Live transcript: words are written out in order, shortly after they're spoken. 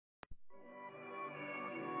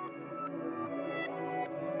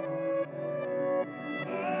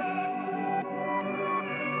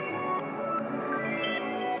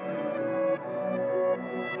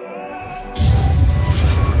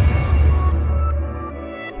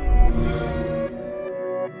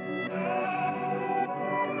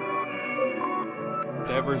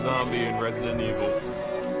ever zombie in Resident Evil.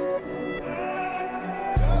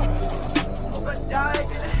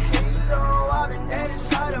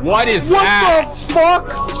 What is that? What the fuck?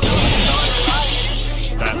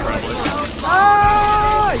 That probably.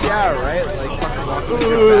 Ah, yeah, right. Like fucking walking with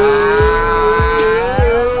your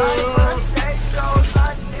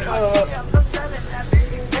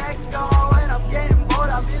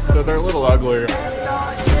back. So they're a little uglier.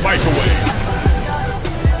 Microwave.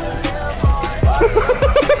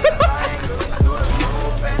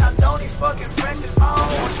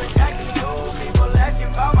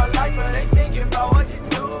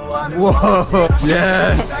 Whoa!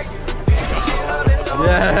 Yes!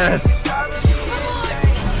 Yes!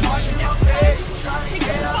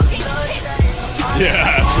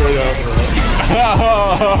 Yeah, straight up, bro.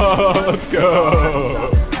 Let's go!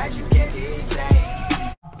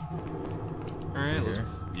 Alright,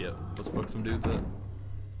 let's fuck some dudes up.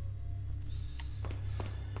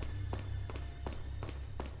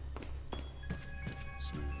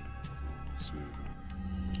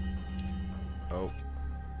 Oh.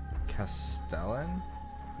 Castellan?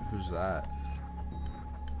 Who's that?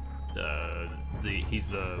 He's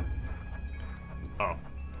the... Oh.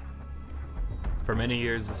 For many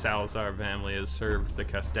years, the Salazar family has served the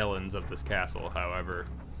Castellans of this castle. However,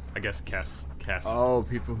 I guess Oh,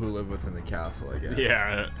 people who live within the castle, I guess.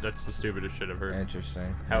 Yeah, that's the stupidest shit I've heard.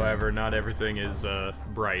 Interesting. However, not everything is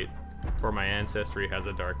bright, for my ancestry has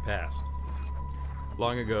a dark past.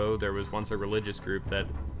 Long ago, there was once a religious group that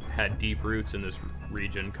had deep roots in this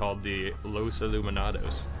region called the Los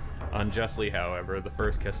Illuminados. Unjustly, however, the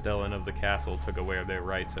first Castellan of the castle took away their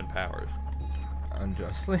rights and powers.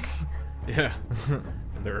 Unjustly? Yeah,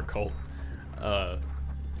 they're a cult.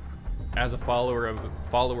 As a follower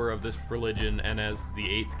of this religion and as the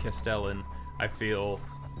 8th Castellan, I feel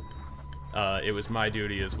it was my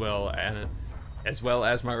duty as well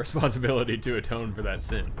as my responsibility to atone for that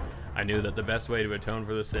sin. I knew that the best way to atone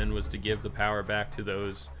for the sin was to give the power back to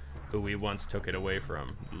those who we once took it away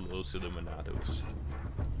from, Los Illuminados.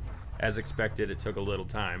 As expected, it took a little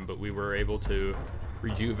time, but we were able to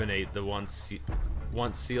rejuvenate the once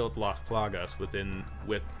sealed Las Plagas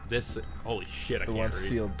with this. Holy shit! I can't read. The once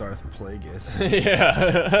sealed Darth Plagueis.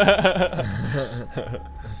 Yeah.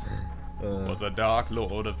 Was a dark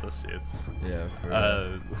lord of the Sith. Yeah.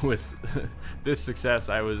 With this success,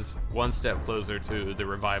 I was one step closer to the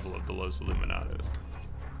revival of the Los Illuminados.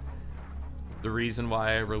 The reason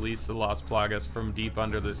why I released the Las Plagas from deep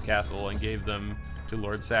under this castle and gave them to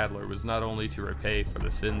Lord Sadler was not only to repay for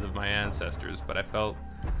the sins of my ancestors, but I felt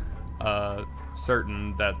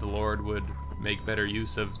certain that the Lord would make better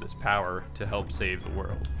use of this power to help save the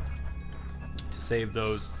world. To save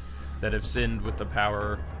those that have sinned with the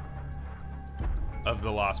power of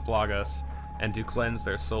the Las Plagas, and to cleanse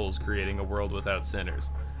their souls, creating a world without sinners,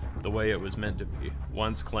 the way it was meant to be.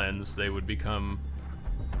 Once cleansed, they would become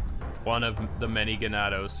one of the many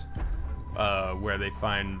Ganados, where they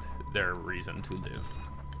find their reason to live.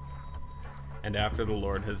 And after the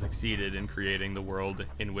Lord has succeeded in creating the world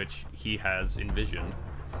in which he has envisioned,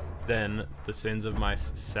 then the sins of my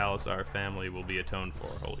Salazar family will be atoned for.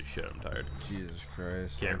 Holy shit, I'm tired. Jesus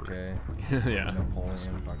Christ. Can't okay. Yeah.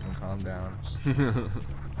 Napoleon, fucking calm down.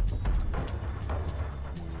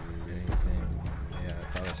 Anything? Yeah, I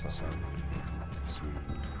thought I saw something.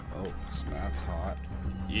 Oh, that's hot.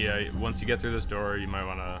 Yeah, once you get through this door, you might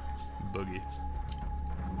want to boogie.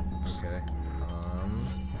 Okay.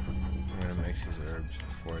 I'm gonna mix these herbs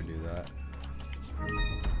before I do that.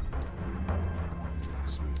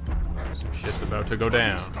 Some shit's about to go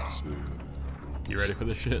down. You ready for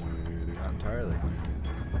this shit? Not entirely.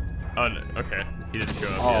 Oh, no, okay. He didn't show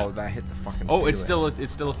up Oh, yet. that hit the fucking Oh, ceiling. it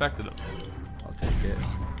still affected him. I'll take it.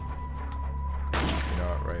 You know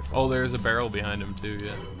what, rifle. Oh, there's a barrel behind him too,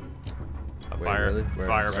 yeah. A Wait, fire, really? Where?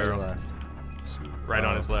 fire Right or barrel. left? Right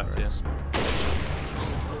on his left, right. yeah.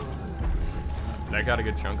 That got a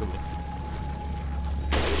good chunk of him.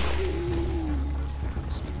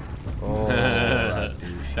 Oh, that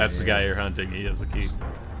douche. That's the guy you're hunting. He has the key.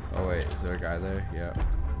 Oh wait, is there a guy there? Yeah.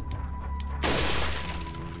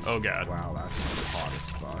 Oh god. Wow, that's hot as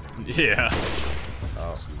fuck. Yeah.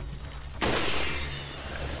 Oh.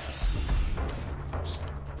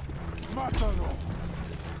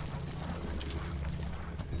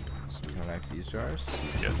 Connect these jars?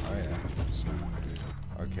 Yeah. Oh yeah.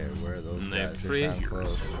 Okay, where are those And they have guys? three They sound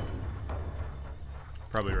heroes. close.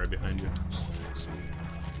 Probably right behind you.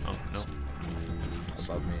 Oh, no.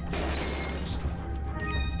 Above me.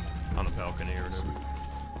 On the balcony or whatever.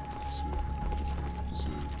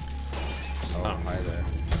 Oh, Oh. hi there.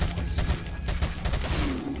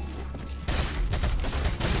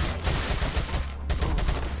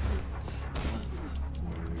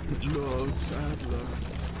 Lord Sadler.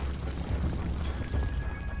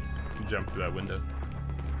 Jump to that window.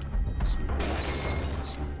 I'm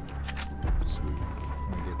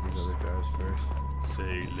gonna get these other guys first.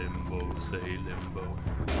 Say limbo, say limbo.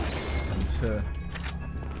 And,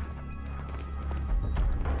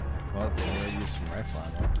 well, they already used some rifle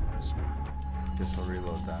ammo. Guess I'll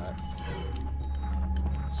reload that.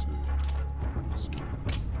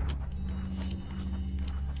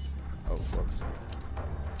 Oh, whoops.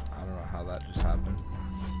 I don't know how that just happened.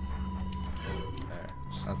 There.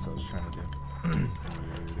 That's what I was trying to do.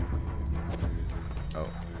 Oh.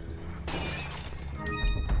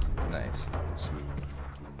 Nice.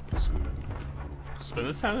 So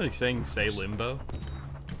this sounded like saying say limbo.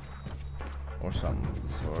 Or something of the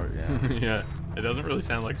sort, yeah. Yeah. It doesn't really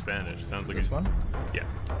sound like Spanish. It sounds like This one? Yeah.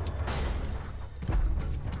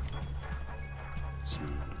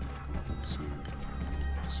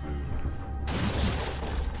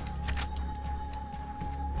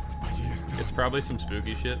 It's probably some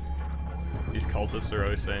spooky shit. These cultists are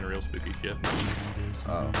always saying real spooky shit.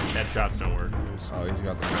 Oh. Headshots don't work. Oh, he's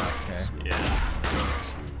got the mask, okay. Yeah.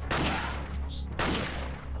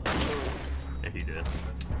 Yeah, he did.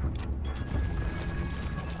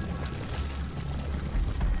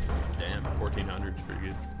 Damn, 1400 is pretty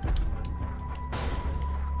good.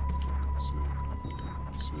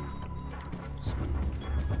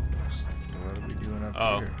 What are we doing up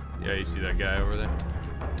Oh, here? yeah, you see that guy over there?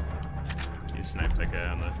 You sniped that guy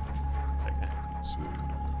on the... that guy.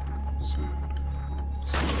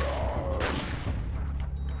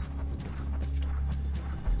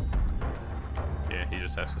 Yeah, he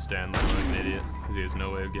just has to stand there like an idiot, because he has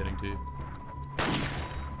no way of getting to you.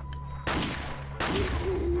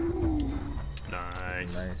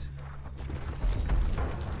 Nice. Nice.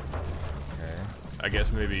 Okay. I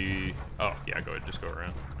guess maybe... Oh, yeah, go ahead, just go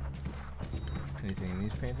around. Anything in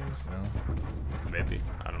these paintings? No. Maybe.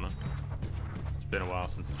 I don't know. It's been a while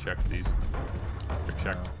since I checked these. Or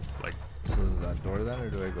checked, like... So is it that door then, or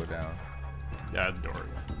do I go down? Yeah, the door.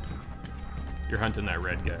 You're hunting that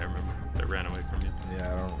red guy, remember? That ran away from you. Yeah,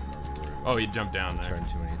 I don't remember where Oh, you jumped down there. turned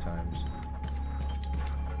too many times.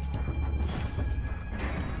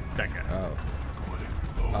 That guy. Oh.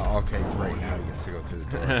 Oh, okay, great. Now he gets to go through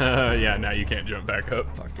the door. Yeah, now you can't jump back up.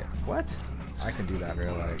 Fuck it. What? I can do that in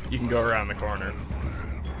real life. You can go around the corner.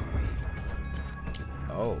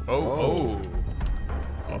 Oh. Oh.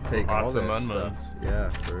 I'll take all Lots of this mun-muns. stuff. Yeah,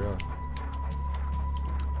 for real.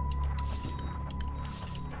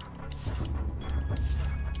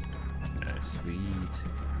 Nice. Sweet.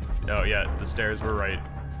 Oh, yeah, the stairs were right.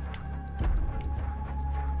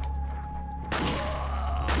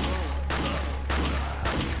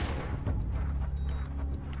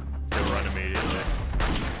 He'll run immediately.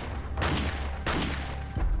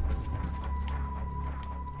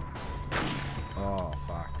 Oh,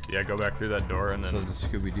 fuck. Yeah, go back through that door and then... So it's a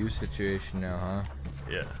Scooby-Doo situation now, huh?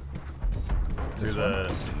 Yeah. Through This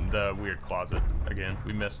the weird closet. Again,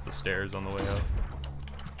 we missed the stairs on the way out.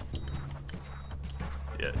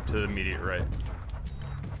 Yeah, to the immediate right.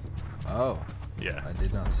 Oh. Yeah. I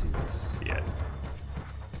did not see this. Yeah.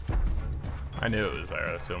 I knew it was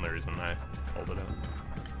there. That's the only reason I pulled it out.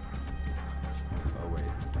 Oh, wait.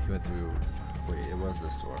 He went through... Wait, it was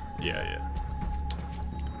this door. Yeah, yeah.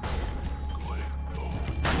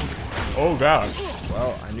 Oh, God.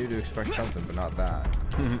 Well, I knew to expect something, but not that.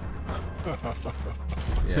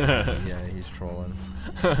 Yeah, he's trolling.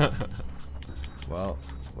 Well,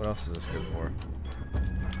 what else is this good for?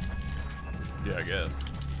 Yeah, I guess.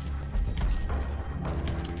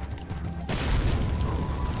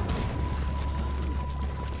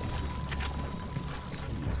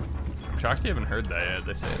 I'm shocked you haven't heard that yet.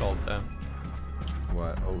 They say it all the time.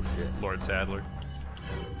 What? Oh, shit. Lord Sadler.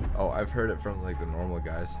 Oh, I've heard it from, like, the normal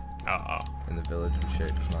guys in the village and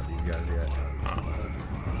shit. Just not these guys yet.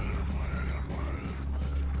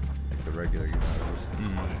 Like the regular United.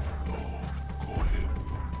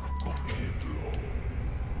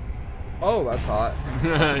 Oh, that's hot.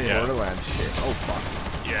 That's Yeah. Borderlands shit. Oh, fuck.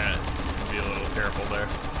 Yeah, be a little careful there.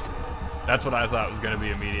 That's what I thought was going to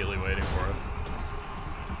be immediately waiting for us.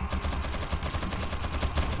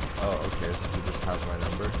 Oh, okay, so he just has my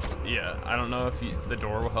number. Yeah, I don't know if the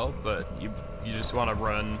door will help, but you just want to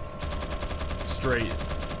run straight.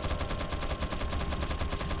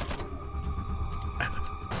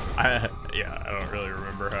 I don't really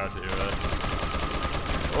remember how to.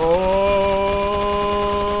 Oh!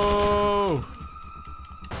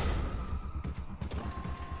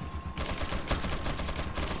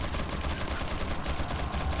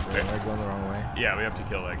 Wait, am I going the wrong way? Yeah, we have to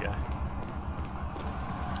kill that guy.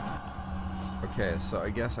 Okay, so I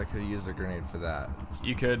guess I could use a grenade for that.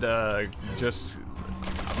 You could just.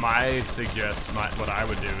 What I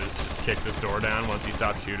would do is just kick this door down once he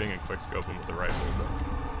stops shooting and quick scope him with the rifle.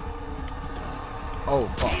 Oh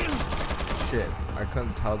fuck! Shit, I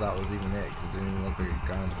couldn't tell that was even it because it didn't even look like a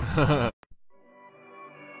gun.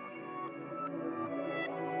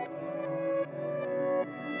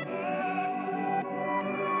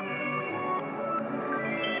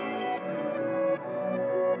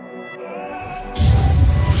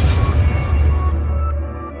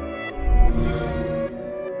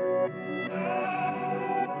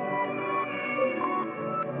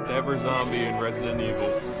 Ever zombie in Resident Evil.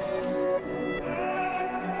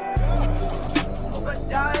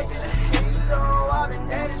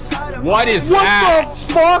 What is that? What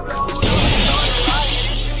the fuck?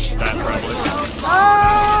 That probably.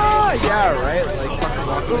 Ah, yeah, right. Like fucking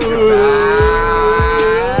walking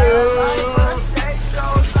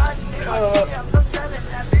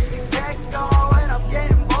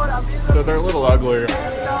So they're a little uglier.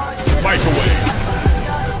 Microwave.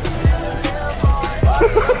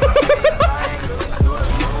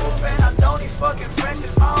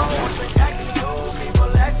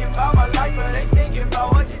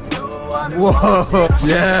 Whoa!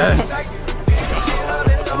 Yes!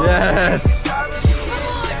 Yes!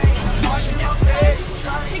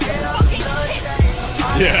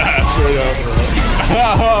 Yeah, straight up.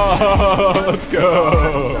 Let's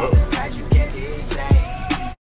go.